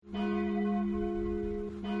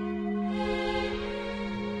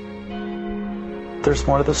there's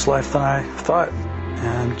more to this life than I thought.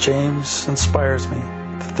 And James inspires me.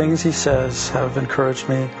 The things he says have encouraged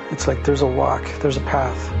me. It's like there's a walk, there's a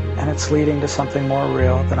path, and it's leading to something more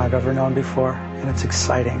real than I've ever known before. And it's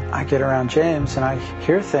exciting. I get around James and I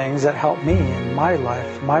hear things that help me in my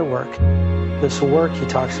life, my work. This work he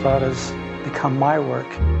talks about has become my work.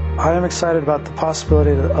 I am excited about the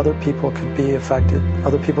possibility that other people could be affected,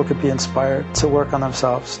 other people could be inspired to work on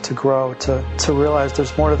themselves, to grow, to realize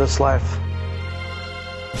there's more to this life.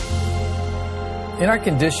 In our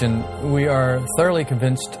condition, we are thoroughly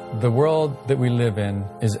convinced the world that we live in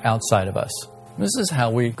is outside of us. This is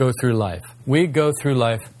how we go through life. We go through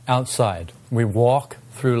life outside. We walk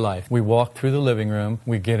through life. We walk through the living room.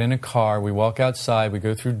 We get in a car. We walk outside. We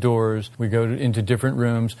go through doors. We go into different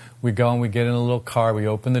rooms. We go and we get in a little car. We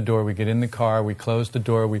open the door. We get in the car. We close the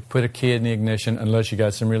door. We put a key in the ignition. Unless you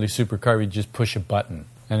got some really super car, you just push a button.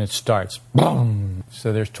 And it starts, boom.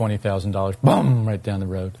 So there's $20,000, boom, right down the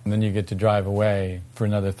road. And then you get to drive away for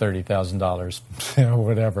another $30,000,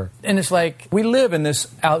 whatever. And it's like we live in this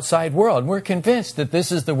outside world. We're convinced that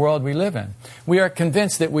this is the world we live in. We are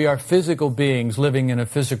convinced that we are physical beings living in a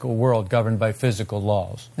physical world governed by physical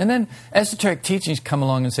laws. And then esoteric teachings come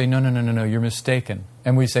along and say, no, you're mistaken.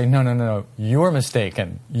 And we say, no, you're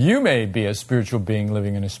mistaken. You may be a spiritual being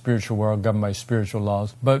living in a spiritual world governed by spiritual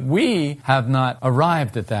laws, but we have not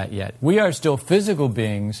arrived at that yet. We are still physical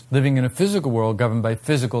beings living in a physical world governed by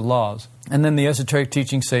physical laws. And then the esoteric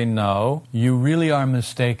teachings say, no, you really are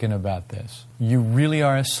mistaken about this. You really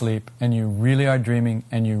are asleep, and you really are dreaming,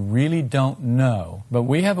 and you really don't know. But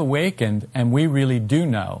we have awakened, and we really do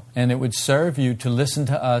know. And it would serve you to listen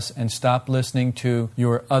to us and stop listening to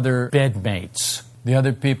your other bedmates, the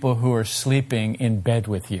other people who are sleeping in bed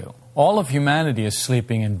with you. All of humanity is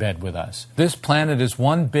sleeping in bed with us. This planet is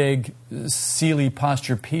one big Sealy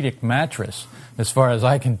Posturepedic mattress, as far as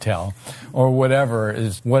I can tell, or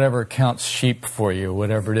whatever counts sheep for you,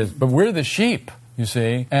 whatever it is. But we're the sheep, you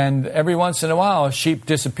see, and every once in a while a sheep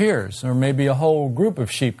disappears, or maybe a whole group of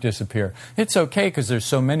sheep disappear. It's okay because there's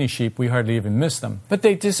so many sheep we hardly even miss them, but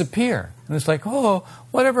they disappear. And it's like, oh,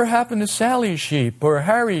 whatever happened to Sally's sheep or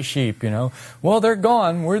Harry's sheep, Well, they're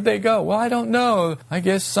gone. Where'd they go? Well, I don't know. I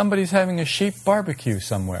guess somebody's having a sheep barbecue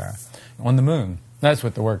somewhere on the moon. That's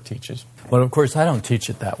what the work teaches. But of course, I don't teach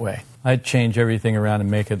it that way. I change everything around and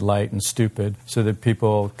make it light and stupid so that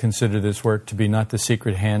people consider this work to be not the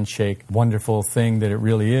secret handshake, wonderful thing that it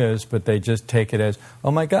really is, but they just take it as, oh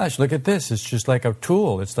my gosh, look at this. It's just like a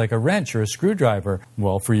tool. It's like a wrench or a screwdriver.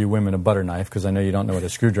 Well, for you women, a butter knife, because I know you don't know what a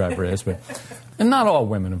screwdriver is. And not all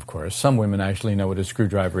women, of course. Some women actually know what a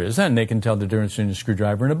screwdriver is, and they can tell the difference between a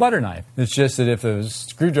screwdriver and a butter knife. It's just that if a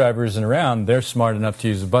screwdriver isn't around, they're smart enough to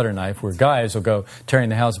use a butter knife, where guys will go tearing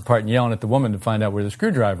the house apart and yelling at the woman to find out where the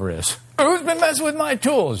screwdriver is. Who's been messing with my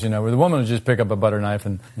tools? Where the woman will just pick up a butter knife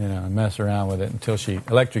and, mess around with it until she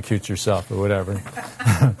electrocutes herself or whatever.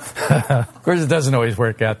 Of course, it doesn't always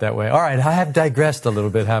work out that way. All right, I have digressed a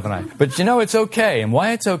little bit, haven't I? But it's okay. And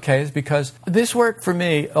why it's okay is because this work for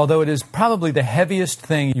me, although it is probably the heaviest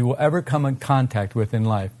thing you will ever come in contact with in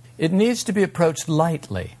life, it needs to be approached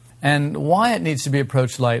lightly. And why it needs to be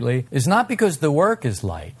approached lightly is not because the work is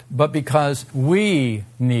light, but because we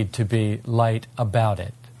need to be light about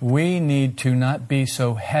it. We need to not be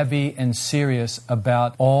so heavy and serious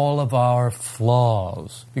about all of our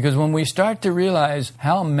flaws. Because when we start to realize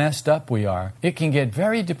how messed up we are, it can get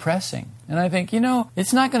very depressing. And I think,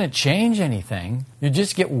 it's not going to change anything. You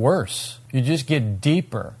just get worse. You just get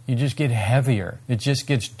deeper. You just get heavier. It just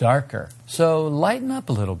gets darker. So lighten up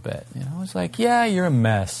a little bit. It's like, yeah, you're a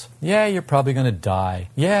mess. Yeah, you're probably going to die.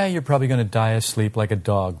 Yeah, you're probably going to die asleep like a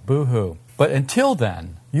dog. Boo-hoo. But until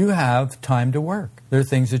then, you have time to work. There are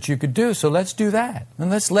things that you could do, so let's do that. And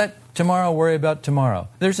let's let tomorrow worry about tomorrow.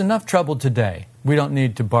 There's enough trouble today. We don't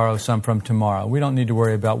need to borrow some from tomorrow. We don't need to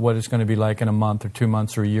worry about what it's going to be like in a month or 2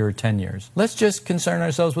 months or a year or 10 years. Let's just concern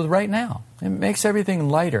ourselves with right now. It makes everything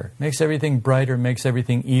lighter, makes everything brighter, makes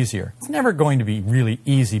everything easier. It's never going to be really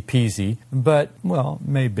easy peasy, but, well,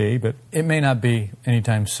 maybe, but it may not be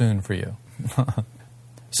anytime soon for you.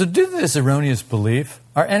 So due to this erroneous belief,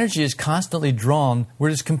 our energy is constantly drawn where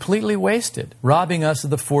it is completely wasted, robbing us of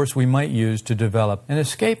the force we might use to develop and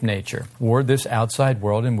escape nature, or this outside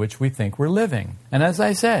world in which we think we're living. And as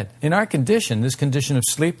I said, in our condition, this condition of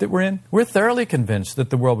sleep that we're in, we're thoroughly convinced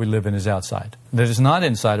that the world we live in is outside. That it's not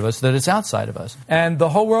inside of us, that it's outside of us. And the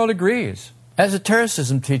whole world agrees.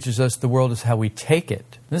 Esotericism teaches us the world is how we take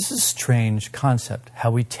it. This is a strange concept,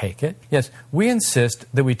 how we take it. Yes, we insist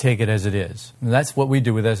that we take it as it is. And that's what we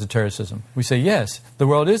do with esotericism. We say, yes, the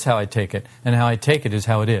world is how I take it, and how I take it is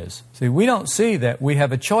how it is. See, we don't see that we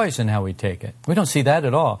have a choice in how we take it. We don't see that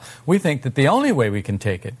at all. We think that the only way we can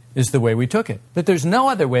take it is the way we took it, that there's no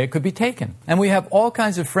other way it could be taken. And we have all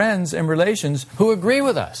kinds of friends and relations who agree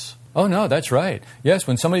with us. Oh, no, that's right. Yes,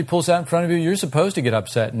 when somebody pulls out in front of you, you're supposed to get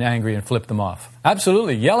upset and angry and flip them off.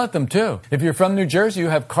 Absolutely. Yell at them, too. If you're from New Jersey, you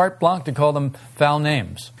have carte blanche to call them foul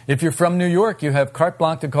names. If you're from New York, you have carte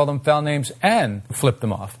blanche to call them foul names and flip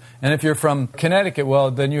them off. And if you're from Connecticut, well,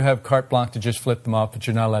 then you have carte blanche to just flip them off, but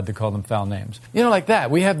you're not allowed to call them foul names. You know, like that.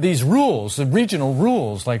 We have these rules, the regional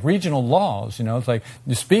rules, like regional laws. You know, it's like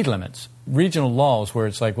the speed limits. Regional laws where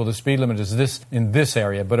it's like, well, the speed limit is this in this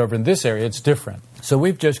area, but over in this area, it's different. So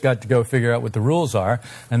we've just got to go figure out what the rules are,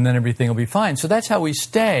 and then everything will be fine. So that's how we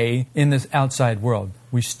stay in this outside world.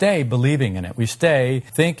 We stay believing in it. We stay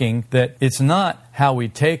thinking that it's not how we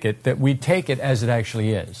take it, that we take it as it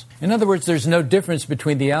actually is. In other words, there's no difference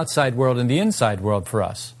between the outside world and the inside world for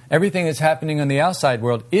us. Everything that's happening on the outside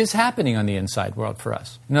world is happening on the inside world for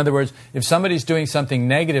us. In other words, if somebody's doing something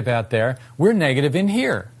negative out there, we're negative in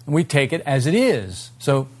here. And we take it as it is.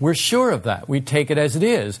 So we're sure of that. We take it as it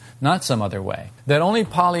is, not some other way. That only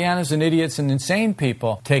Pollyannas and idiots and insane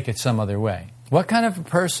people take it some other way. What kind of a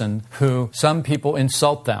person who some people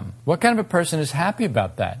insult them? What kind of a person is happy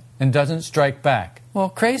about that and doesn't strike back? Well,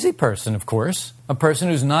 crazy person, of course. A person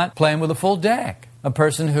who's not playing with a full deck. A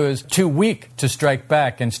person who is too weak to strike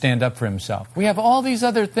back and stand up for himself. We have all these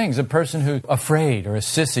other things. A person who's afraid or a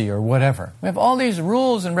sissy or whatever. We have all these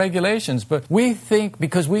rules and regulations, but we think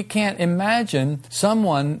because we can't imagine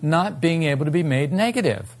someone not being able to be made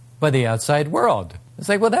negative by the outside world. It's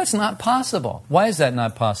like, well, that's not possible. Why is that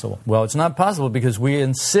not possible? Well, it's not possible because we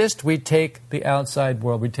insist we take the outside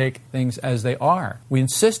world, we take things as they are. We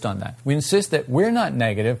insist on that. We insist that we're not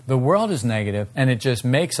negative, the world is negative, and it just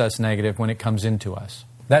makes us negative when it comes into us.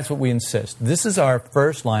 That's what we insist. This is our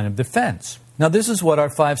first line of defense. Now, this is what our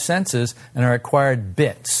five senses and our acquired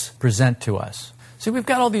bits present to us. See, we've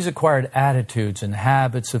got all these acquired attitudes and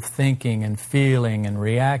habits of thinking and feeling and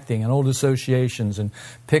reacting and old associations and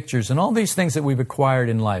pictures and all these things that we've acquired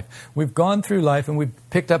in life. We've gone through life and we've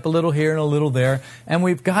picked up a little here and a little there, and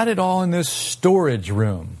we've got it all in this storage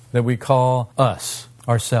room that we call us,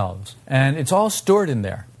 ourselves. And it's all stored in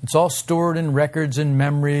there. It's all stored in records and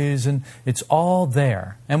memories, and it's all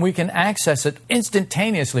there. And we can access it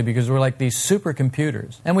instantaneously because we're like these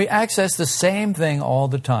supercomputers. And we access the same thing all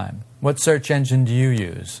the time. What search engine do you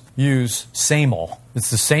use? Use same old. It's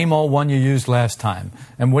the same old one you used last time.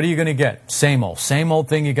 And what are you going to get? Same old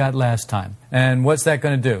thing you got last time. And what's that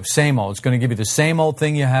going to do? Same old. It's going to give you the same old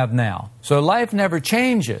thing you have now. So life never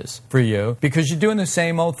changes for you because you're doing the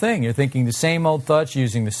same old thing. You're thinking the same old thoughts,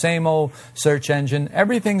 using the same old search engine.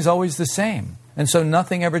 Everything's always the same. And so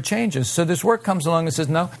nothing ever changes. So this work comes along and says,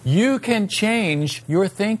 no, you can change your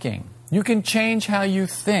thinking. You can change how you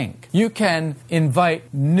think. You can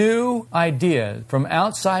invite new ideas from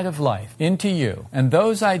outside of life into you. And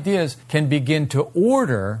those ideas can begin to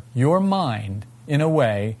order your mind in a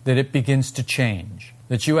way that it begins to change.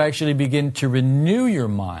 That you actually begin to renew your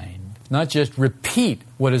mind. Not just repeat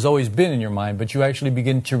what has always been in your mind, but you actually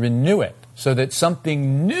begin to renew it so that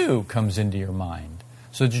something new comes into your mind.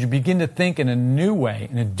 So that you begin to think in a new way,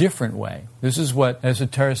 in a different way. This is what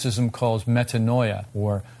esotericism calls metanoia,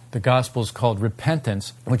 or the gospel is called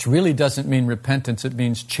repentance, which really doesn't mean repentance. It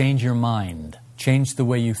means change your mind. Change the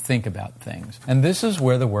way you think about things. And this is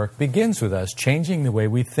where the work begins with us, changing the way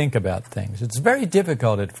we think about things. It's very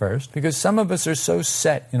difficult at first because some of us are so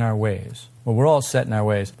set in our ways. Well, we're all set in our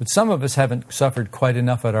ways, but some of us haven't suffered quite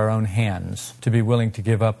enough at our own hands to be willing to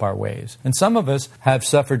give up our ways. And some of us have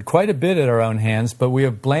suffered quite a bit at our own hands, but we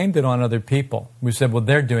have blamed it on other people. We said, well,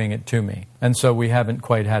 they're doing it to me. And so we haven't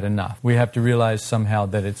quite had enough. We have to realize somehow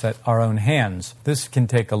that it's at our own hands. This can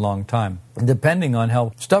take a long time, depending on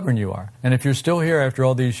how stubborn you are. And if you're still here after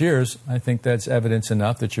all these years, I think that's evidence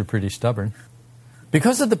enough that you're pretty stubborn.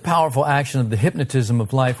 Because of the powerful action of the hypnotism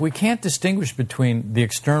of life, we can't distinguish between the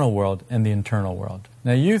external world and the internal world.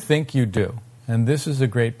 Now, you think you do, and this is a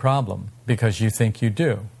great problem, because you think you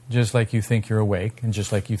do. Just like you think you're awake, and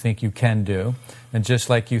just like you think you can do, and just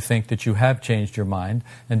like you think that you have changed your mind,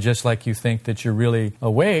 and just like you think that you're really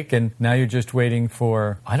awake, and now you're just waiting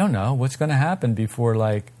for, I don't know, what's going to happen before,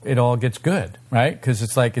 like, it all gets good, right? Because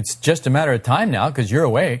it's like, it's just a matter of time now, because you're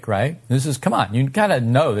awake, right? Come on, you gotta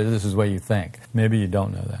know that this is what you think. Maybe you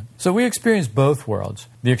don't know that. So we experience both worlds,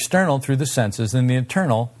 the external through the senses, and the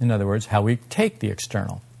internal, in other words, how we take the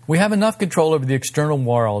external. We have enough control over the external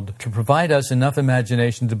world to provide us enough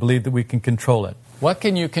imagination to believe that we can control it. What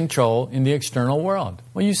can you control in the external world?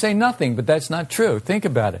 Well, you say nothing, but that's not true. Think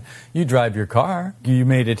about it. You drive your car. You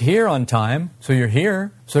made it here on time, so you're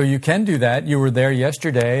here. So you can do that. You were there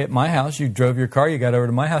yesterday at my house. You drove your car. You got over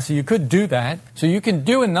to my house. So you could do that. So you can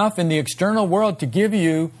do enough in the external world to give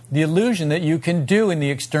you the illusion that you can do in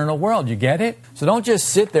the external world. You get it? So don't just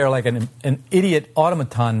sit there like an idiot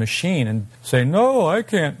automaton machine and say, no, I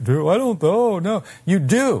can't do. I don't know. No, you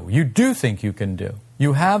do. You do think you can do.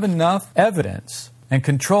 You have enough evidence and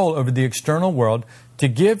control over the external world to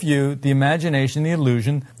give you the imagination, the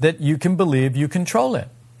illusion that you can believe you control it.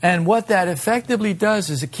 And what that effectively does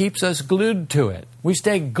is it keeps us glued to it. We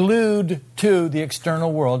stay glued to the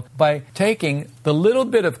external world by taking the little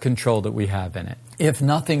bit of control that we have in it. If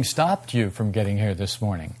nothing stopped you from getting here this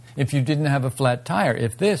morning, if you didn't have a flat tire,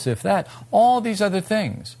 if this, if that, all these other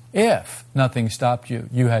things. If nothing stopped you,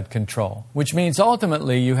 you had control, which means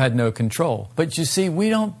ultimately you had no control. But you see, we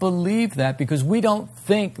don't believe that because we don't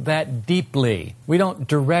think that deeply. We don't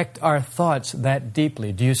direct our thoughts that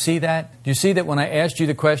deeply. Do you see that? Do you see that when I asked you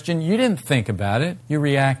the question, you didn't think about it, you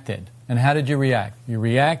reacted. And how did you react? You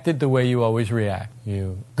reacted the way you always react.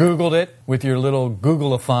 You Googled it with your little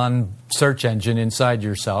Google-a-thon search engine inside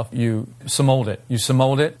yourself. You simoed it. You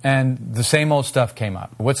simoed it, and the same old stuff came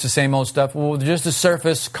up. What's the same old stuff? Well, just a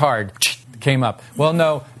Surface card came up. Well,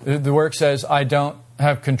 no, the work says I don't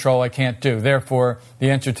have control, I can't do. Therefore, the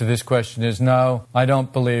answer to this question is no, I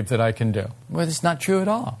don't believe that I can do. Well, it's not true at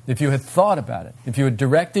all. If you had thought about it, if you had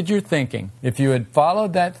directed your thinking, if you had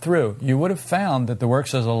followed that through, you would have found that the work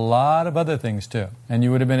says a lot of other things too. And you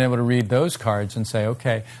would have been able to read those cards and say,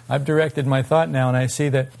 okay, I've directed my thought now and I see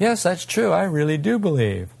that, yes, that's true. I really do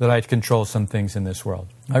believe that I control some things in this world.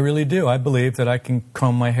 I really do. I believe that I can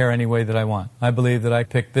comb my hair any way that I want. I believe that I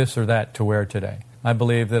pick this or that to wear today. I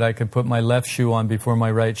believe that I could put my left shoe on before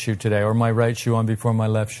my right shoe today, or my right shoe on before my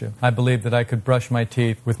left shoe. I believe that I could brush my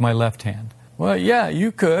teeth with my left hand. Well, yeah,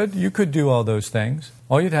 you could. You could do all those things.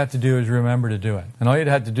 All you'd have to do is remember to do it. And all you'd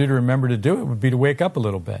have to do to remember to do it would be to wake up a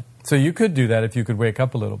little bit. So you could do that if you could wake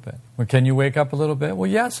up a little bit. Well, can you wake up a little bit? Well,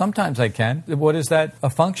 yeah, sometimes I can. What is that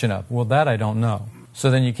a function of? Well, that I don't know.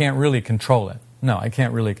 So then you can't really control it. No, I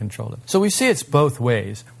can't really control it. So we see it's both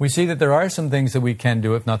ways. We see that there are some things that we can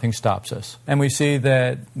do if nothing stops us. And we see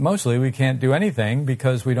that mostly we can't do anything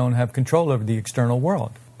because we don't have control over the external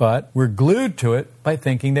world. But we're glued to it by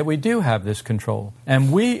thinking that we do have this control.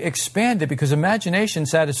 And we expand it because imagination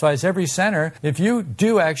satisfies every center. If you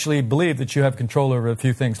do actually believe that you have control over a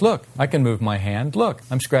few things, look, I can move my hand. Look,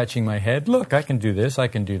 I'm scratching my head. Look, I can do this. I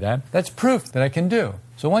can do that. That's proof that I can do.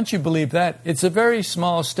 So once you believe that, it's a very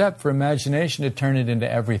small step for imagination to turn it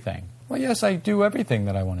into everything. Well, yes, I do everything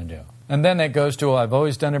that I want to do. And then it goes to, well, I've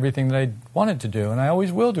always done everything that I wanted to do, and I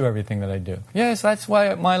always will do everything that I do. Yes, that's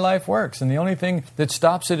why my life works, and the only thing that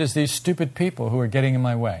stops it is these stupid people who are getting in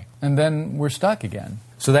my way. And then we're stuck again.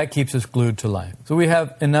 So that keeps us glued to life. So we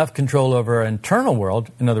have enough control over our internal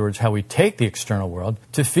world, in other words, how we take the external world,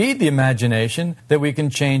 to feed the imagination that we can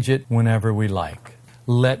change it whenever we like.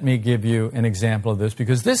 Let me give you an example of this,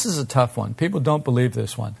 because this is a tough one. People don't believe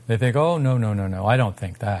this one. They think, oh, no, I don't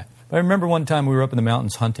think that. But I remember one time we were up in the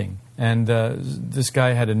mountains hunting, and this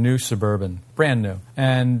guy had a new Suburban, brand new,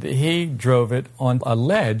 and he drove it on a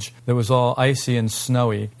ledge that was all icy and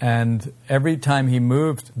snowy, and every time he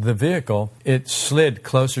moved the vehicle, it slid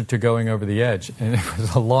closer to going over the edge, and it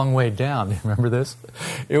was a long way down. You remember this?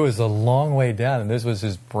 It was a long way down, and this was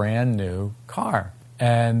his brand new car.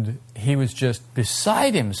 And he was just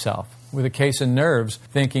beside himself with a case of nerves,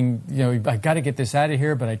 thinking, I got to get this out of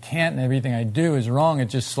here, but I can't, and everything I do is wrong. It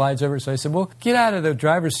just slides over. So I said, well, get out of the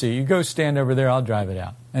driver's seat. You go stand over there. I'll drive it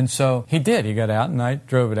out. And so he did. He got out, and I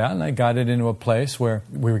drove it out, and I got it into a place where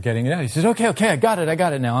we were getting it out. He said, okay, I got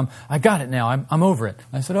it now. I'm over it.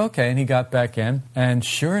 I said, okay, and he got back in, and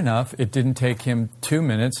sure enough, it didn't take him 2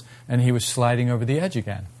 minutes, and he was sliding over the edge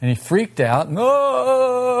again. And he freaked out,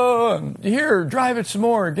 here, drive it some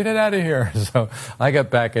more, get it out of here. So I got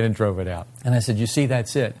back in and drove it out. And I said, you see,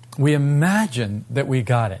 that's it. We imagined that we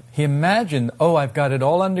got it. He imagined, I've got it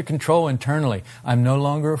all under control internally. I'm no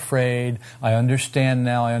longer afraid. I understand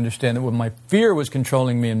now. I understand that when my fear was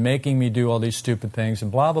controlling me and making me do all these stupid things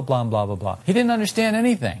and blah, blah, blah, blah, blah, blah. He didn't understand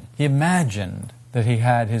anything. He imagined that he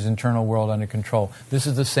had his internal world under control. This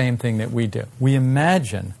is the same thing that we do. We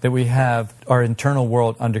imagine that we have our internal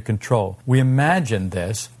world under control. We imagine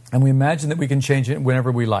this, and we imagine that we can change it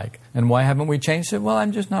whenever we like. And why haven't we changed it? Well,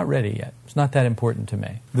 I'm just not ready yet. It's not that important to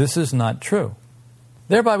me. This is not true.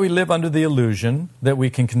 Thereby we live under the illusion that we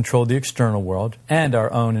can control the external world and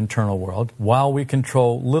our own internal world while we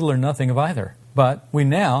control little or nothing of either. But we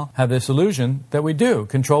now have this illusion that we do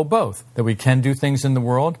control both, that we can do things in the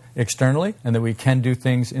world externally and that we can do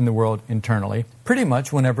things in the world internally, pretty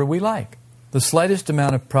much whenever we like. The slightest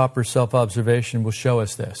amount of proper self-observation will show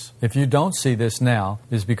us this. If you don't see this now,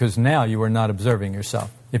 it's because now you are not observing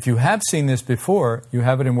yourself. If you have seen this before, you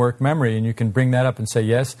have it in work memory and you can bring that up and say,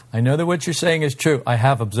 yes, I know that what you're saying is true. I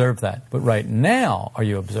have observed that. But right now, are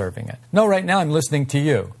you observing it? No, right now I'm listening to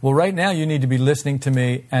you. Well, right now you need to be listening to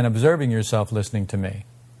me and observing yourself listening to me.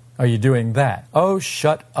 Are you doing that? Oh,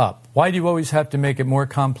 shut up. Why do you always have to make it more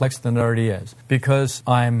complex than it already is? Because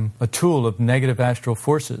I'm a tool of negative astral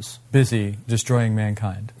forces busy destroying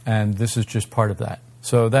mankind. And this is just part of that.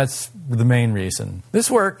 So that's the main reason.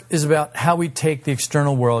 This work is about how we take the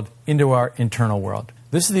external world into our internal world.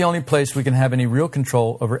 This is the only place we can have any real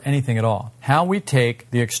control over anything at all. How we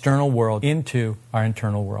take the external world into our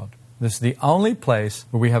internal world. This is the only place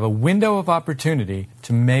where we have a window of opportunity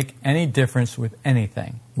to make any difference with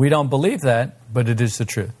anything. We don't believe that, but it is the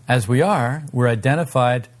truth. As we are, we're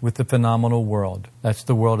identified with the phenomenal world. That's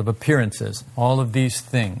the world of appearances. All of these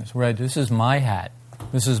things. Right? This is my hat.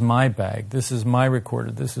 This is my bag. This is my recorder.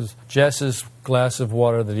 This is Jess's glass of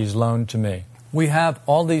water that he's loaned to me. We have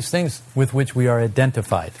all these things with which we are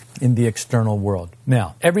identified in the external world.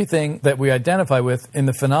 Now, everything that we identify with in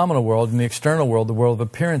the phenomenal world, in the external world, the world of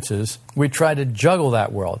appearances, we try to juggle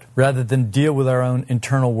that world rather than deal with our own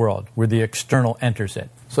internal world where the external enters it.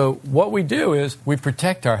 So what we do is we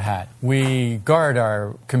protect our hat. We guard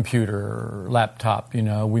our computer or laptop,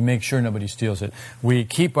 we make sure nobody steals it. We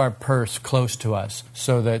keep our purse close to us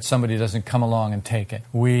so that somebody doesn't come along and take it.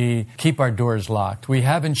 We keep our doors locked. We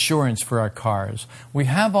have insurance for our cars. We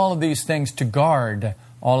have all of these things to guard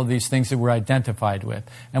all of these things that we're identified with.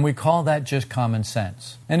 And we call that just common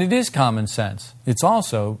sense. And it is common sense. It's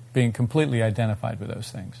also being completely identified with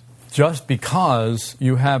those things. Just because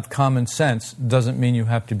you have common sense doesn't mean you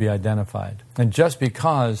have to be identified. And just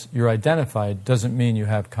because you're identified doesn't mean you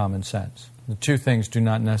have common sense. The two things do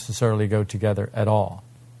not necessarily go together at all.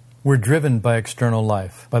 We're driven by external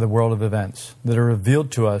life, by the world of events that are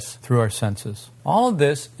revealed to us through our senses. All of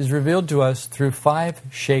this is revealed to us through 5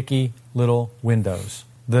 shaky little windows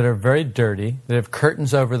that are very dirty, that have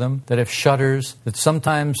curtains over them, that have shutters, that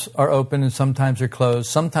sometimes are open and sometimes are closed,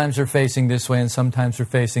 sometimes are facing this way and sometimes are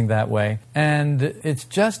facing that way. And it's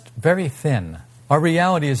just very thin. Our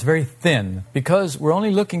reality is very thin because we're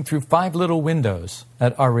only looking through 5 little windows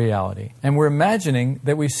at our reality. And we're imagining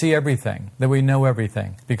that we see everything, that we know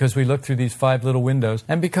everything, because we look through these 5 little windows.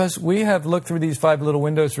 And because we have looked through these 5 little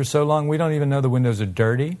windows for so long, we don't even know the windows are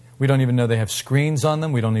dirty. We don't even know they have screens on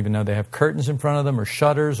them. We don't even know they have curtains in front of them or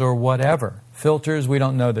shutters or whatever. Filters, we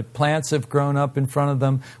don't know that plants have grown up in front of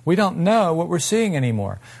them. We don't know what we're seeing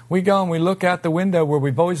anymore. We go and we look out the window where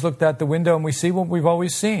we've always looked out the window and we see what we've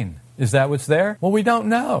always seen. Is that what's there? Well, we don't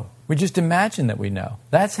know. We just imagine that we know.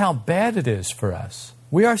 That's how bad it is for us.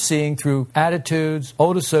 We are seeing through attitudes,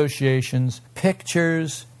 old associations,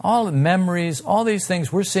 pictures, all the memories, all these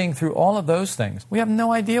things. We're seeing through all of those things. We have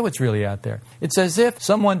no idea what's really out there. It's as if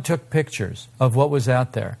someone took pictures of what was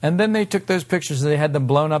out there. And then they took those pictures and they had them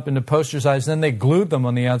blown up into poster size. And then they glued them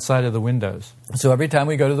on the outside of the windows. So every time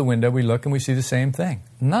we go to the window, we look and we see the same thing.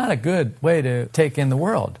 Not a good way to take in the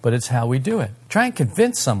world, but it's how we do it. Try and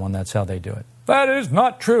convince someone that's how they do it. That is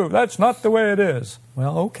not true. That's not the way it is.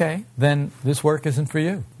 Well, okay. Then this work isn't for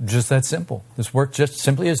you. Just that simple. This work just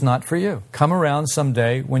simply is not for you. Come around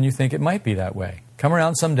someday when you think it might be that way. Come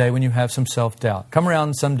around someday when you have some self-doubt. Come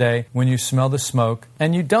around someday when you smell the smoke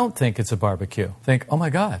and you don't think it's a barbecue. Think, oh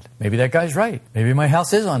my God, maybe that guy's right. Maybe my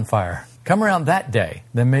house is on fire. Come around that day,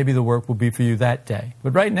 then maybe the work will be for you that day.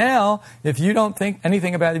 But right now, if you don't think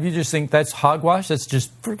anything about it, if you just think that's hogwash,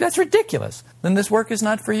 that's ridiculous, then this work is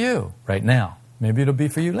not for you right now. Maybe it'll be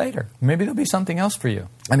for you later. Maybe there'll be something else for you.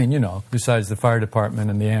 I mean, besides the fire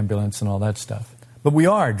department and the ambulance and all that stuff. But we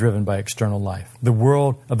are driven by external life, the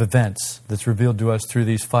world of events that's revealed to us through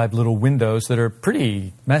these 5 little windows that are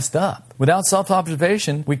pretty messed up. Without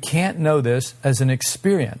self-observation, we can't know this as an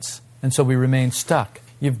experience, and so we remain stuck.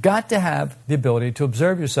 You've got to have the ability to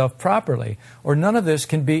observe yourself properly, or none of this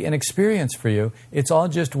can be an experience for you. It's all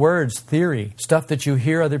just words, theory, stuff that you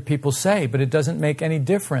hear other people say, but it doesn't make any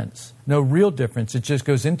difference. No real difference. It just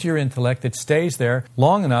goes into your intellect. It stays there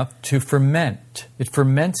long enough to ferment. It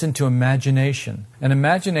ferments into imagination. And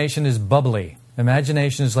imagination is bubbly.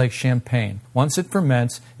 Imagination is like champagne. Once it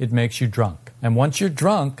ferments, it makes you drunk. And once you're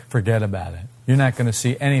drunk, forget about it. You're not going to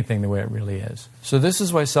see anything the way it really is. So this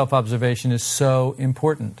is why self-observation is so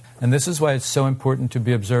important. And this is why it's so important to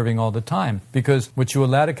be observing all the time. Because what you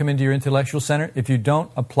allow to come into your intellectual center, if you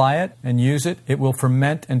don't apply it and use it, it will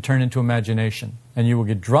ferment and turn into imagination. and you will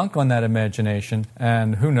get drunk on that imagination,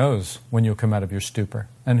 and who knows when you'll come out of your stupor.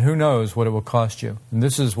 And who knows what it will cost you. And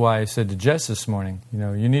this is why I said to Jess this morning,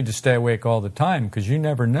 you need to stay awake all the time because you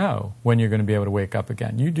never know when you're going to be able to wake up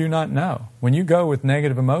again. You do not know. When you go with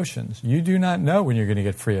negative emotions, you do not know when you're going to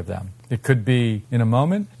get free of them. It could be in a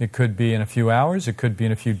moment. It could be in a few hours. It could be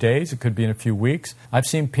in a few days. It could be in a few weeks. I've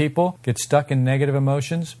seen people get stuck in negative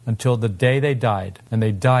emotions until the day they died, and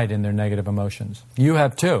they died in their negative emotions. You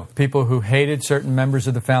have too. People who hated certain members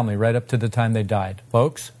of the family right up to the time they died.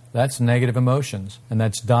 Folks, that's negative emotions, and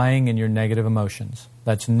that's dying in your negative emotions.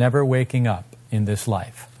 That's never waking up in this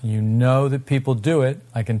life. You know that people do it.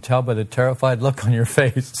 I can tell by the terrified look on your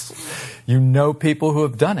face. You know people who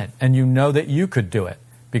have done it, and you know that you could do it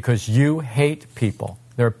because you hate people.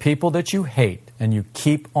 There are people that you hate, and you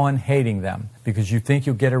keep on hating them because you think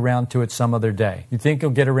you'll get around to it some other day. You think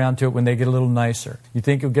you'll get around to it when they get a little nicer. You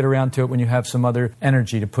think you'll get around to it when you have some other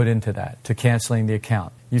energy to put into that, to canceling the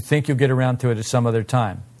account. You think you'll get around to it at some other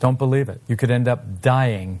time. Don't believe it. You could end up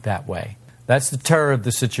dying that way. That's the terror of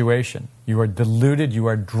the situation. You are deluded. You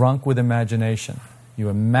are drunk with imagination. You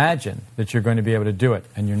imagine that you're going to be able to do it,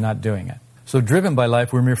 and you're not doing it. So driven by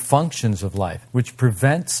life, we're mere functions of life, which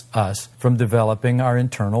prevents us from developing our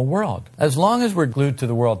internal world. As long as we're glued to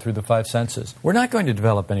the world through the five senses, we're not going to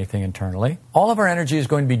develop anything internally. All of our energy is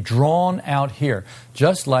going to be drawn out here,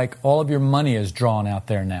 just like all of your money is drawn out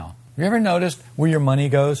there now. Have you ever noticed where your money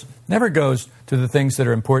goes? It never goes to the things that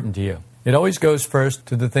are important to you. It always goes first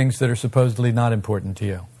to the things that are supposedly not important to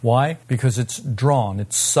you. Why? Because it's drawn,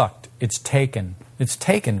 it's sucked, it's taken. It's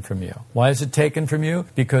taken from you. Why is it taken from you?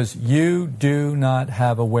 Because you do not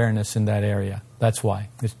have awareness in that area. That's why.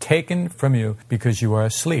 It's taken from you because you are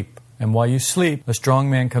asleep. And while you sleep, a strong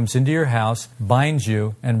man comes into your house, binds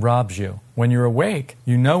you, and robs you. When you're awake,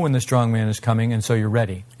 you know when the strong man is coming, and so you're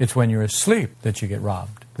ready. It's when you're asleep that you get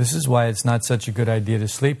robbed. This is why it's not such a good idea to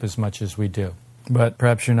sleep as much as we do. But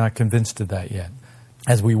perhaps you're not convinced of that yet.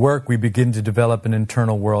 As we work, we begin to develop an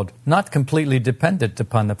internal world, not completely dependent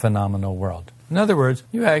upon the phenomenal world. In other words,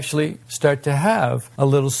 you actually start to have a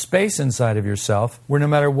little space inside of yourself where no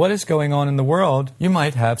matter what is going on in the world, you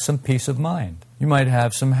might have some peace of mind. You might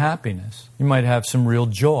have some happiness. You might have some real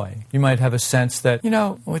joy. You might have a sense that,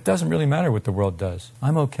 it doesn't really matter what the world does.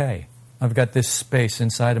 I'm okay. I've got this space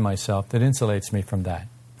inside of myself that insulates me from that.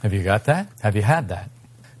 Have you got that? Have you had that?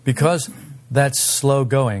 Because that's slow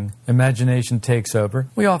going. Imagination takes over.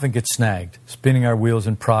 We often get snagged, spinning our wheels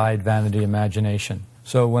in pride, vanity, imagination.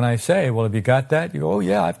 So when I say, well, have you got that? You go, oh,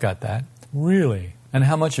 yeah, I've got that. Really? And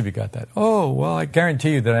how much have you got that? Oh, well, I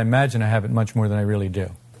guarantee you that I imagine I have it much more than I really do.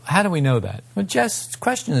 How do we know that? Well, Jess's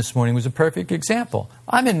question this morning was a perfect example.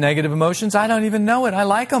 I'm in negative emotions. I don't even know it. I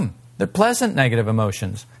like them. They're pleasant negative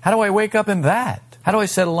emotions. How do I wake up in that? How do I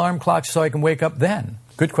set alarm clocks so I can wake up then?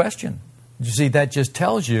 Good question. You see, that just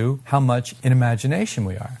tells you how much in imagination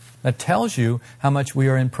we are. That tells you how much we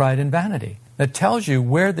are in pride and vanity. That tells you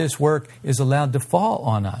where this work is allowed to fall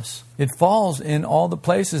on us. It falls in all the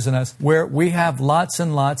places in us where we have lots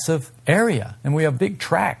and lots of area. And we have big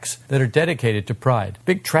tracts that are dedicated to pride.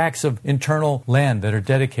 Big tracts of internal land that are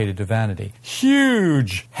dedicated to vanity.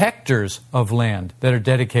 Huge hectares of land that are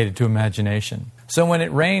dedicated to imagination. So when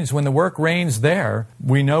it rains, when the work rains there,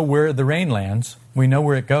 we know where the rain lands. We know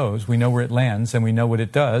where it goes. We know where it lands. And we know what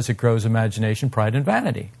it does. It grows imagination, pride, and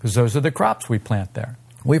vanity. Because those are the crops we plant there.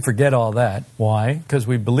 We forget all that. Why? Because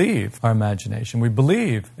we believe our imagination. We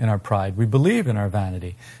believe in our pride. We believe in our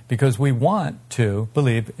vanity. Because we want to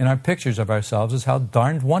believe in our pictures of ourselves as how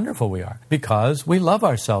darned wonderful we are. Because we love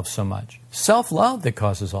ourselves so much. Self-love that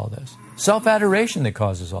causes all this. Self-adoration that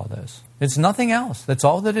causes all this. It's nothing else. That's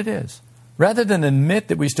all that it is. Rather than admit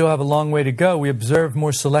that we still have a long way to go, we observe more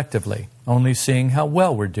selectively, only seeing how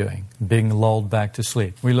well we're doing, being lulled back to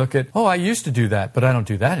sleep. We look at, I used to do that, but I don't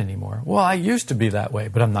do that anymore. Well, I used to be that way,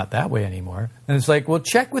 but I'm not that way anymore. And it's like, well,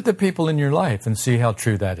 check with the people in your life and see how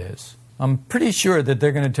true that is. I'm pretty sure that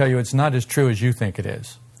they're going to tell you it's not as true as you think it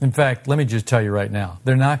is. In fact, let me just tell you right now,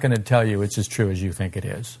 they're not going to tell you it's as true as you think it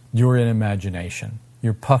is. You're in imagination.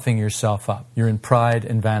 You're puffing yourself up. You're in pride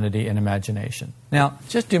and vanity and imagination. Now,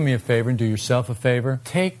 just do me a favor and do yourself a favor.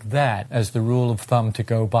 Take that as the rule of thumb to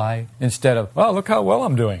go by instead of, look how well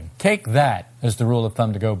I'm doing. Take that as the rule of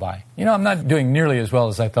thumb to go by. I'm not doing nearly as well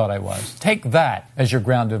as I thought I was. Take that as your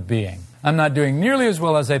ground of being. I'm not doing nearly as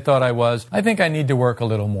well as I thought I was. I think I need to work a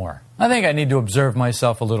little more. I think I need to observe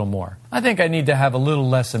myself a little more. I think I need to have a little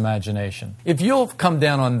less imagination. If you'll come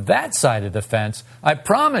down on that side of the fence, I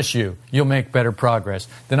promise you'll make better progress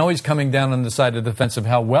than always coming down on the side of the fence of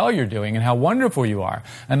how well you're doing and how wonderful you are.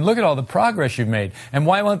 And look at all the progress you've made. And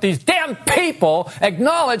why won't these damn people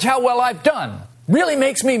acknowledge how well I've done? really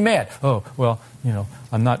makes me mad. Oh, well,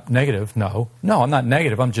 I'm not negative. No, I'm not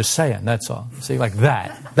negative. I'm just saying, that's all. See, like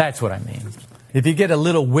that. That's what I mean. If you get a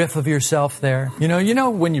little whiff of yourself there, you know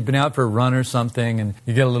when you've been out for a run or something and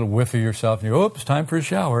you get a little whiff of yourself and you go, oops, time for a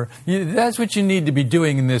shower. That's what you need to be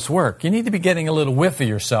doing in this work. You need to be getting a little whiff of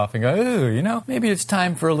yourself and go, ooh, maybe it's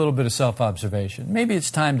time for a little bit of self-observation. Maybe it's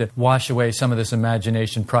time to wash away some of this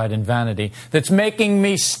imagination, pride, and vanity that's making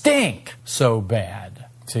me stink so bad.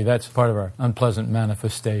 See, that's part of our unpleasant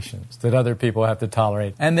manifestations that other people have to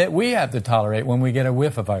tolerate and that we have to tolerate when we get a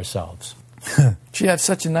whiff of ourselves. She has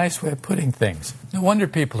such a nice way of putting things. No wonder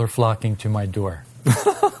people are flocking to my door.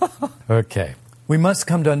 Okay. We must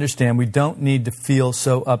come to understand we don't need to feel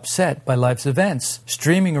so upset by life's events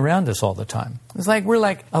streaming around us all the time. It's like we're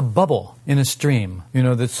like a bubble in a stream,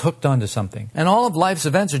 that's hooked onto something. And all of life's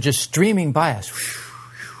events are just streaming by us.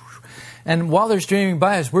 And while they're streaming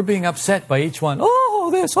by us, we're being upset by each one. Oh,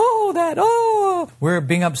 this, oh, that, oh. We're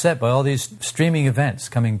being upset by all these streaming events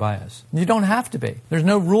coming by us. You don't have to be. There's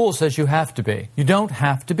no rule says you have to be. You don't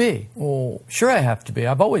have to be. Oh, sure I have to be.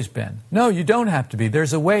 I've always been. No, you don't have to be.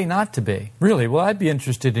 There's a way not to be. Really? Well, I'd be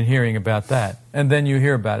interested in hearing about that. And then you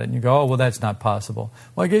hear about it and you go, oh, well, that's not possible.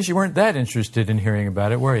 Well, I guess you weren't that interested in hearing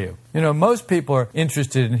about it, were you? Most people are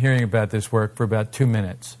interested in hearing about this work for about 2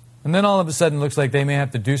 minutes. And then all of a sudden it looks like they may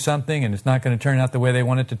have to do something and it's not going to turn out the way they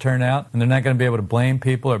want it to turn out. And they're not going to be able to blame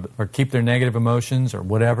people or keep their negative emotions or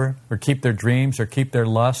whatever, or keep their dreams or keep their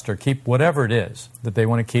lust or keep whatever it is that they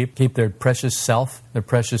want to keep their precious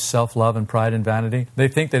self-love and pride and vanity. They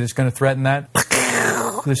think that it's going to threaten that.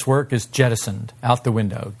 This work is jettisoned out the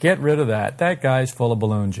window. Get rid of that. That guy's full of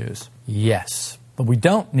balloon juice. Yes, but we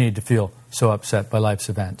don't need to feel so upset by life's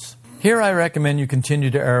events. Here I recommend you continue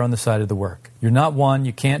to err on the side of the work. You're not one,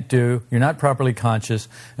 you can't do, you're not properly conscious,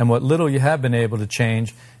 and what little you have been able to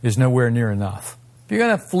change is nowhere near enough. If you're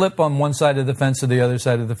going to flip on one side of the fence or the other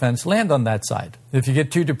side of the fence, land on that side. If you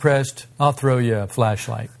get too depressed, I'll throw you a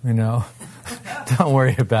flashlight, Don't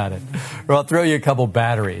worry about it. Or I'll throw you a couple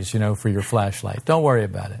batteries, for your flashlight. Don't worry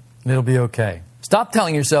about it. It'll be okay. Stop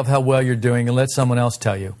telling yourself how well you're doing and let someone else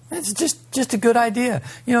tell you. It's just a good idea.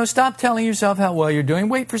 Stop telling yourself how well you're doing.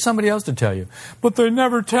 Wait for somebody else to tell you. But they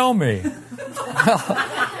never tell me.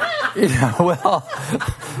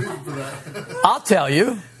 I'll tell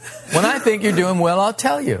you. When I think you're doing well, I'll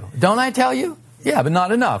tell you. Don't I tell you? Yeah, but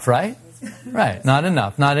not enough, right? Right, not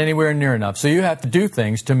enough. Not anywhere near enough. So you have to do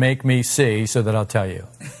things to make me see so that I'll tell you.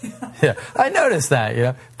 Yeah, I noticed that,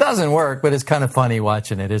 It doesn't work, but it's kind of funny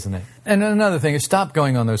watching it, isn't it? And another thing is stop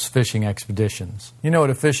going on those fishing expeditions. You know what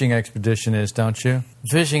a fishing expedition is, don't you? A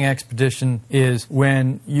fishing expedition is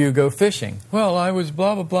when you go fishing. Well, I was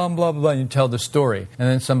blah, blah, blah, blah, blah, and you tell the story. And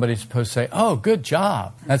then somebody's supposed to say, oh, good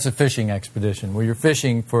job. That's a fishing expedition where you're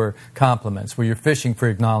fishing for compliments, where you're fishing for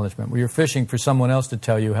acknowledgement, where you're fishing for someone else to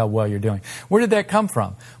tell you how well you're doing. Where did that come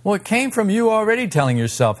from? Well, it came from you already telling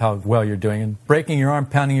yourself how well you're doing and breaking your arm,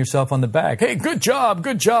 pounding yourself on the back. Hey, good job,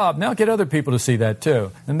 good job. Now get other people to see that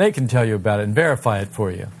too. And they can tell you about it and verify it for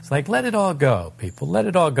you. It's like, let it all go, people. Let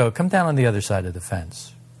it all go. Come down on the other side of the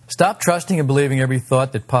fence. Stop trusting and believing every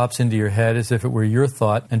thought that pops into your head as if it were your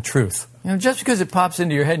thought and truth. Just because it pops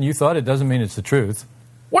into your head and you thought it doesn't mean it's the truth.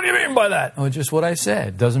 What do you mean by that? Oh, just what I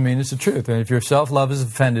said. Doesn't mean it's the truth. And if your self-love is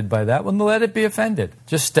offended by that, well, let it be offended.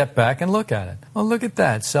 Just step back and look at it. Well, look at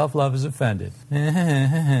that. Self-love is offended.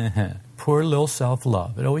 Poor little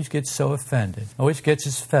self-love. It always gets so offended. Always gets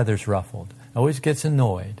its feathers ruffled. Always gets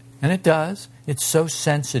annoyed. And it does. It's so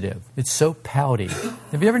sensitive. It's so pouty.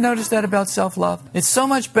 Have you ever noticed that about self-love? It's so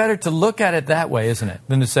much better to look at it that way, isn't it?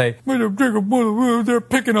 Than to say, they're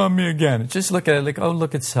picking on me again. Just look at it like, oh,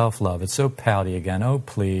 look at self-love. It's so pouty again. Oh,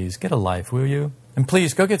 please, get a life, will you? And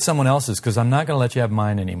please, go get someone else's because I'm not going to let you have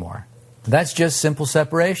mine anymore. That's just simple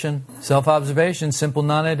separation. Self-observation, simple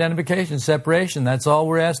non-identification, separation. That's all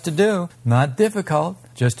we're asked to do. Not difficult.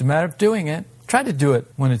 Just a matter of doing it. Try to do it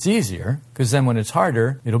when it's easier, because then when it's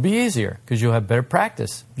harder, it'll be easier, because you'll have better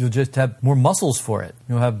practice. You'll just have more muscles for it.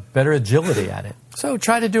 You'll have better agility at it. So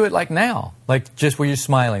try to do it like now, like just where you're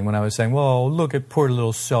smiling when I was saying, whoa, look at poor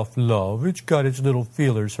little self-love. It's got its little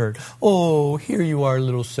feelers hurt. Oh, here you are,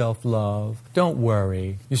 little self-love. Don't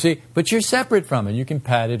worry. You see, but you're separate from it. You can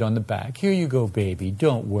pat it on the back. Here you go, baby.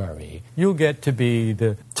 Don't worry. You'll get to be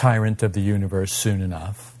the tyrant of the universe soon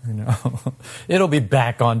enough. It'll be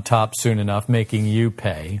back on top soon enough, making you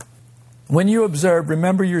pay. When you observe,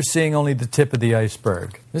 remember you're seeing only the tip of the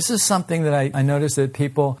iceberg. This is something that I notice that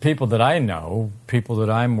people that I know, people that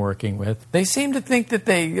I'm working with, they seem to think that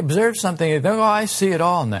they observe something and they go, oh, I see it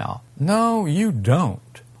all now. No, you don't.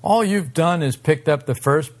 All you've done is picked up the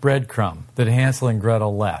first breadcrumb that Hansel and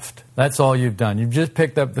Gretel left. That's all you've done. You've just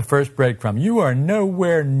picked up the first breadcrumb. You are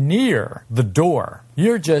nowhere near the door.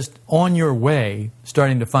 You're just on your way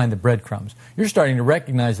starting to find the breadcrumbs. You're starting to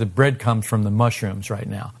recognize the bread comes from the mushrooms right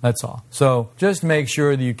now. That's all. So just make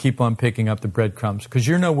sure that you keep on picking up the breadcrumbs because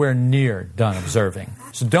you're nowhere near done observing.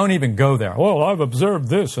 So don't even go there. Well, I've observed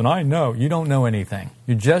this and I know. You don't know anything.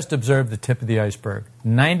 You just observed the tip of the iceberg.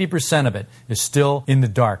 90% of it is still in the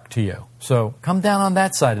dark to you. So come down on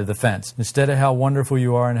that side of the fence instead of how wonderful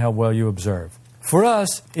you are and how well you observe. For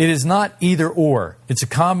us, it is not either or. It's a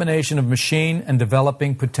combination of machine and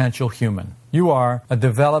developing potential human. You are a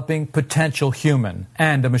developing potential human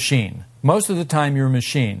and a machine. Most of the time you're a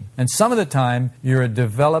machine, and some of the time you're a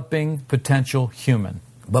developing potential human.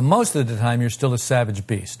 But most of the time you're still a savage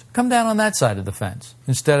beast. Come down on that side of the fence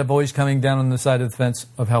instead of always coming down on the side of the fence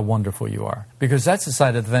of how wonderful you are. Because that's the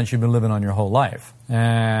side of the fence you've been living on your whole life.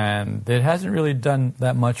 And it hasn't really done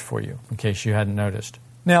that much for you, in case you hadn't noticed.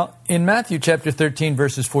 Now, in Matthew chapter 13,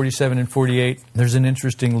 verses 47 and 48, there's an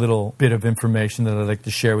interesting little bit of information that I'd like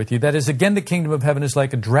to share with you. That is, again, the kingdom of heaven is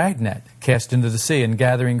like a dragnet cast into the sea and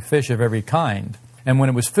gathering fish of every kind. And when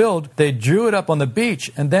it was filled, they drew it up on the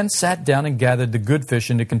beach and then sat down and gathered the good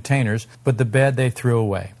fish into containers, but the bad they threw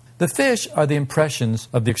away. The fish are the impressions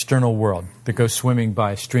of the external world that go swimming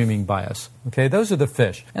by, streaming by us. Okay, those are the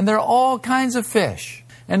fish. And there are all kinds of fish.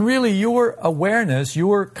 And really, your awareness,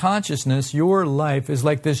 your consciousness, your life is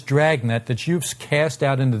like this dragnet that you've cast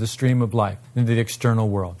out into the stream of life, into the external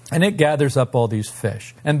world. And it gathers up all these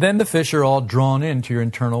fish. And then the fish are all drawn into your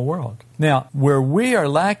internal world. Now, where we are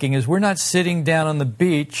lacking is we're not sitting down on the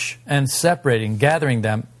beach and separating, gathering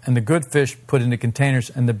them, and the good fish put into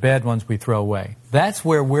containers and the bad ones we throw away. That's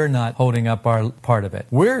where we're not holding up our part of it.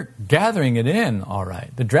 We're gathering it in, all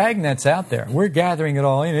right. The dragnet's out there. We're gathering it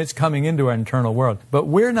all in. It's coming into our internal world. But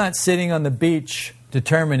we're not sitting on the beach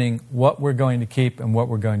determining what we're going to keep and what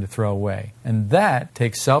we're going to throw away. And that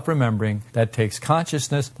takes self-remembering, that takes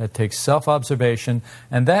consciousness, that takes self-observation,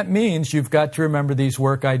 and that means you've got to remember these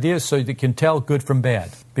work ideas so you can tell good from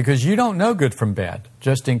bad. Because you don't know good from bad,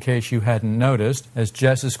 just in case you hadn't noticed, as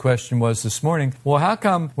Jess's question was this morning, well, how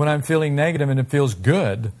come when I'm feeling negative and it feels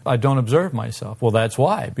good, I don't observe myself? Well, that's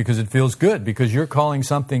why, because it feels good, because you're calling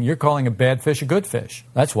a bad fish a good fish.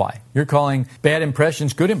 That's why. You're calling bad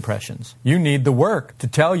impressions good impressions. You need the work to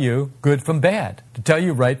tell you good from bad, to tell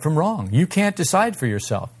you right from wrong. You can't decide for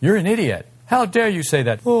yourself. You're an idiot. How dare you say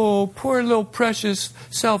that? Oh, poor little precious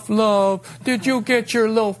self-love. Did you get your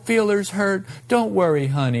little feelers hurt? Don't worry,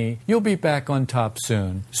 honey. You'll be back on top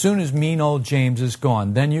soon. Soon as mean old James is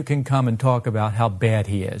gone, then you can come and talk about how bad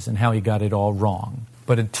he is and how he got it all wrong.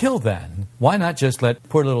 But until then, why not just let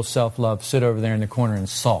poor little self-love sit over there in the corner and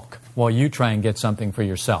sulk while you try and get something for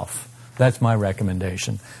yourself? That's my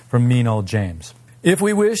recommendation from mean old James. If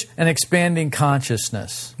we wish an expanding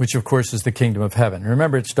consciousness, which of course is the kingdom of heaven.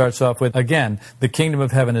 Remember, it starts off with, again, the kingdom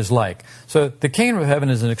of heaven is like. So the kingdom of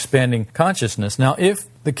heaven is an expanding consciousness. Now, if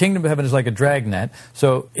the kingdom of heaven is like a dragnet,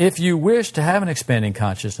 so if you wish to have an expanding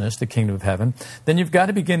consciousness, the kingdom of heaven, then you've got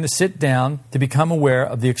to begin to sit down to become aware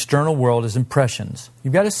of the external world as impressions.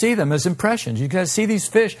 You've got to see them as impressions. You've got to see these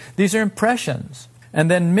fish. These are impressions. And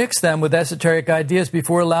then mix them with esoteric ideas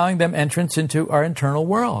before allowing them entrance into our internal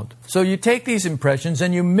world. So you take these impressions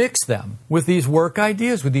and you mix them with these work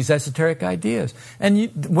ideas, with these esoteric ideas. And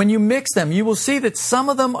when you mix them, you will see that some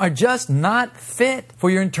of them are just not fit for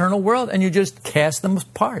your internal world, and you just cast them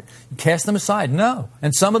apart. You cast them aside. No.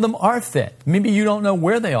 And some of them are fit. Maybe you don't know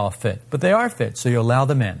where they all fit, but they are fit, so you allow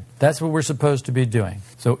them in. That's what we're supposed to be doing.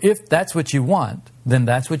 So if that's what you want, then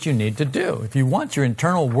that's what you need to do. If you want your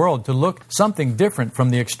internal world to look something different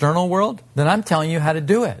from the external world, then I'm telling you how to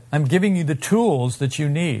do it. I'm giving you the tools that you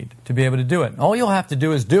need to be able to do it. All you'll have to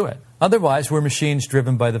do is do it. Otherwise, we're machines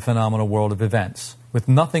driven by the phenomenal world of events, with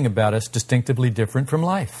nothing about us distinctively different from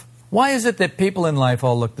life. Why is it that people in life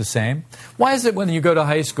all look the same? Why is it when you go to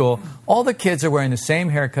high school, all the kids are wearing the same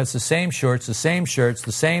haircuts, the same shorts, the same shirts,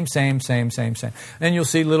 the same. And you'll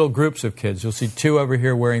see little groups of kids. You'll see 2 over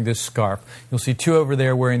here wearing this scarf. You'll see 2 over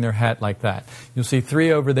there wearing their hat like that. You'll see 3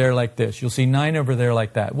 over there like this. You'll see 9 over there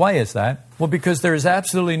like that. Why is that? Well, because there is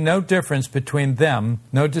absolutely no difference between them,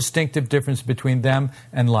 no distinctive difference between them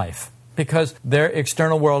and life. Because their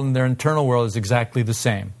external world and their internal world is exactly the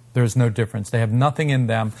same. There is no difference. They have nothing in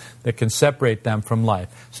them that can separate them from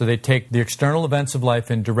life. So they take the external events of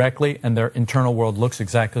life in directly, and their internal world looks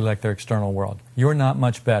exactly like their external world. You're not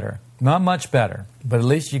much better. Not much better, but at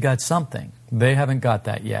least you got something. They haven't got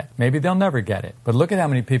that yet. Maybe they'll never get it. But look at how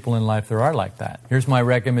many people in life there are like that. Here's my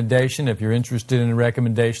recommendation. If you're interested in a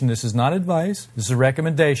recommendation, this is not advice. This is a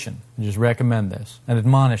recommendation. I just recommend this. An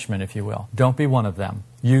admonishment, if you will. Don't be one of them.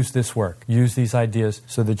 Use this work. Use these ideas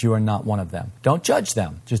so that you are not one of them. Don't judge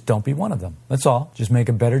them. Just don't be one of them. That's all. Just make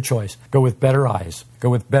a better choice. Go with better eyes. Go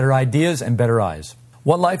with better ideas and better eyes.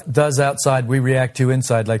 What life does outside, we react to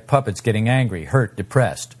inside like puppets, getting angry, hurt,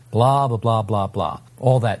 depressed. Blah, blah, blah, blah, blah.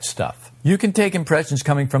 All that stuff. You can take impressions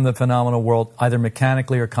coming from the phenomenal world either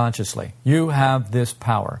mechanically or consciously. You have this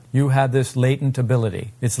power. You have this latent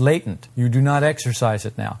ability. It's latent. You do not exercise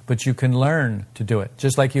it now, but you can learn to do it.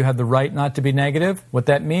 Just like you have the right not to be negative, what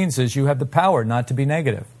that means is you have the power not to be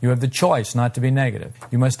negative. You have the choice not to be negative.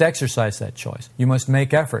 You must exercise that choice. You must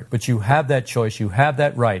make effort, but you have that choice. You have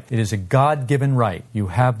that right. It is a God-given right. You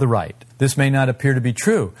have the right. This may not appear to be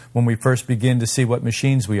true when we first begin to see what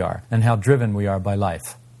machines we are and how driven we are by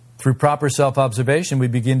life. Through proper self-observation, we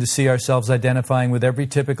begin to see ourselves identifying with every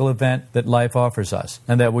typical event that life offers us,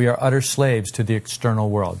 and that we are utter slaves to the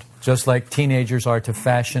external world. Just like teenagers are to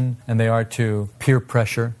fashion and they are to peer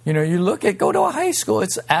pressure. You know, go to a high school,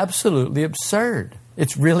 it's absolutely absurd.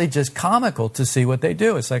 It's really just comical to see what they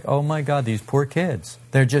do. It's like, oh my God, these poor kids.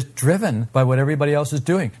 They're just driven by what everybody else is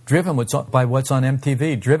doing, driven by what's on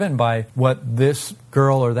MTV, driven by what this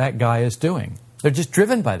girl or that guy is doing. They're just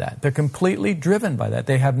driven by that. They're completely driven by that.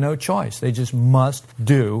 They have no choice. They just must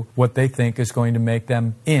do what they think is going to make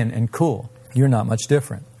them in and cool. You're not much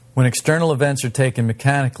different. When external events are taken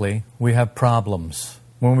mechanically, we have problems.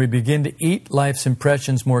 When we begin to eat life's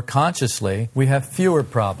impressions more consciously, we have fewer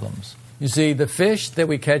problems. You see, the fish that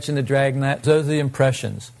we catch in the dragnet, those are the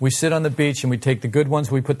impressions. We sit on the beach and we take the good ones,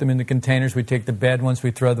 we put them into containers, we take the bad ones, we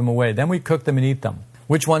throw them away. Then we cook them and eat them.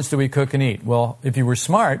 Which ones do we cook and eat? Well, if you were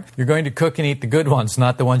smart, you're going to cook and eat the good ones,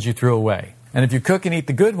 not the ones you threw away. And if you cook and eat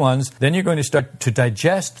the good ones, then you're going to start to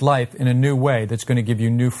digest life in a new way that's going to give you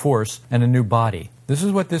new force and a new body. This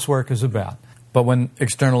is what this work is about. But when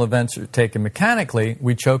external events are taken mechanically,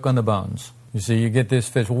 we choke on the bones. You see, you get this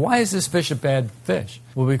fish. Well, why is this fish a bad fish?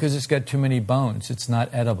 Well, because it's got too many bones. It's not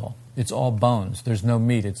edible. It's all bones. There's no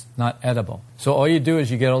meat. It's not edible. So all you do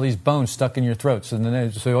is you get all these bones stuck in your throat.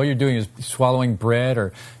 So all you're doing is swallowing bread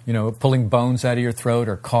or, pulling bones out of your throat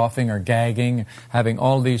or coughing or gagging, having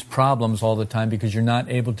all these problems all the time because you're not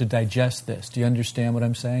able to digest this. Do you understand what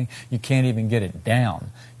I'm saying? You can't even get it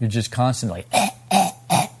down. You're just constantly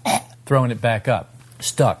throwing it back up,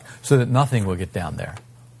 stuck, so that nothing will get down there.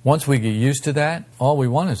 Once we get used to that, all we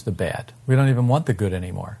want is the bad. We don't even want the good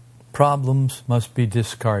anymore. Problems must be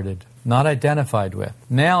discarded, not identified with.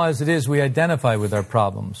 Now, as it is, we identify with our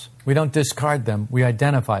problems. We don't discard them, we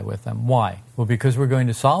identify with them. Why? Well, because we're going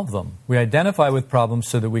to solve them. We identify with problems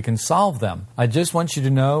so that we can solve them. I just want you to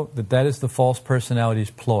know that that is the false personality's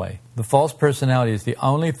ploy. The false personality is the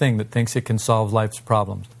only thing that thinks it can solve life's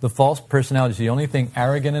problems. The false personality is the only thing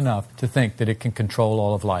arrogant enough to think that it can control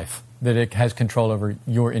all of life, that it has control over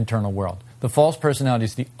your internal world. The false personality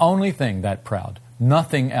is the only thing that proud.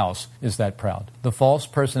 Nothing else is that proud. The false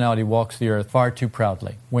personality walks the earth far too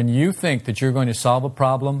proudly. When you think that you're going to solve a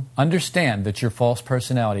problem, understand that your false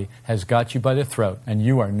personality has got you by the throat and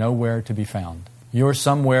you are nowhere to be found. You're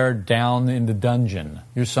somewhere down in the dungeon.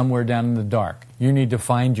 You're somewhere down in the dark. You need to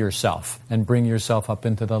find yourself and bring yourself up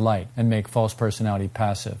into the light and make false personality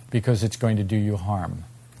passive because it's going to do you harm.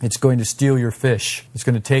 It's going to steal your fish. It's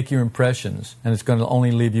going to take your impressions, and it's going to only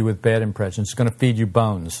leave you with bad impressions. It's going to feed you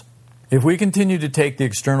bones. If we continue to take the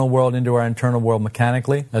external world into our internal world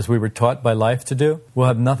mechanically, as we were taught by life to do, we'll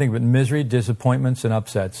have nothing but misery, disappointments, and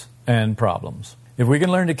upsets, and problems. If we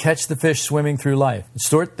can learn to catch the fish swimming through life,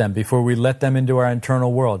 sort them before we let them into our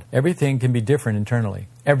internal world, everything can be different internally.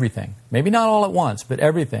 Everything. Maybe not all at once, but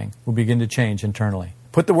everything will begin to change internally.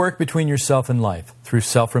 Put the work between yourself and life through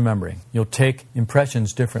self-remembering. You'll take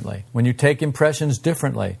impressions differently. When you take impressions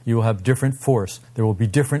differently, you will have different force. There will be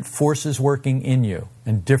different forces working in you,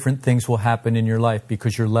 and different things will happen in your life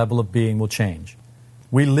because your level of being will change.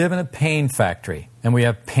 We live in a pain factory, and we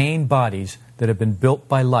have pain bodies that have been built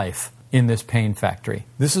by life in this pain factory.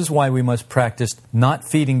 This is why we must practice not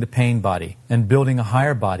feeding the pain body and building a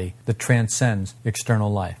higher body that transcends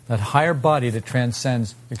external life. That higher body that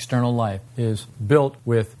transcends external life is built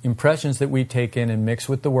with impressions that we take in and mix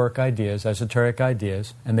with the work ideas, esoteric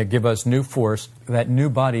ideas, and they give us new force. That new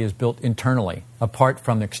body is built internally, apart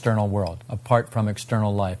from the external world, apart from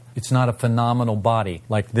external life. It's not a phenomenal body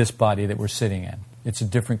like this body that we're sitting in. It's a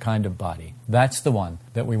different kind of body. That's the one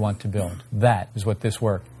that we want to build. That is what this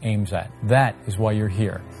work aims at. That is why you're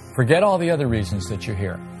here. Forget all the other reasons that you're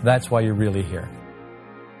here. That's why you're really here.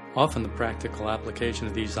 Often the practical application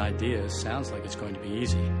of these ideas sounds like it's going to be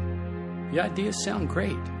easy. The ideas sound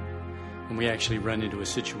great. When we actually run into a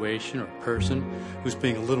situation or person who's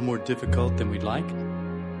being a little more difficult than we'd like,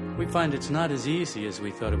 we find it's not as easy as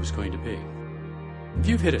we thought it was going to be. If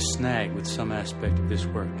you've hit a snag with some aspect of this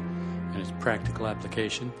work and its practical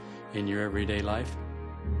application in your everyday life,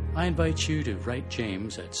 I invite you to write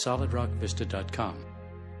James at solidrockvista.com.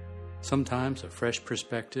 Sometimes a fresh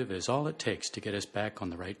perspective is all it takes to get us back on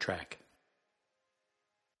the right track.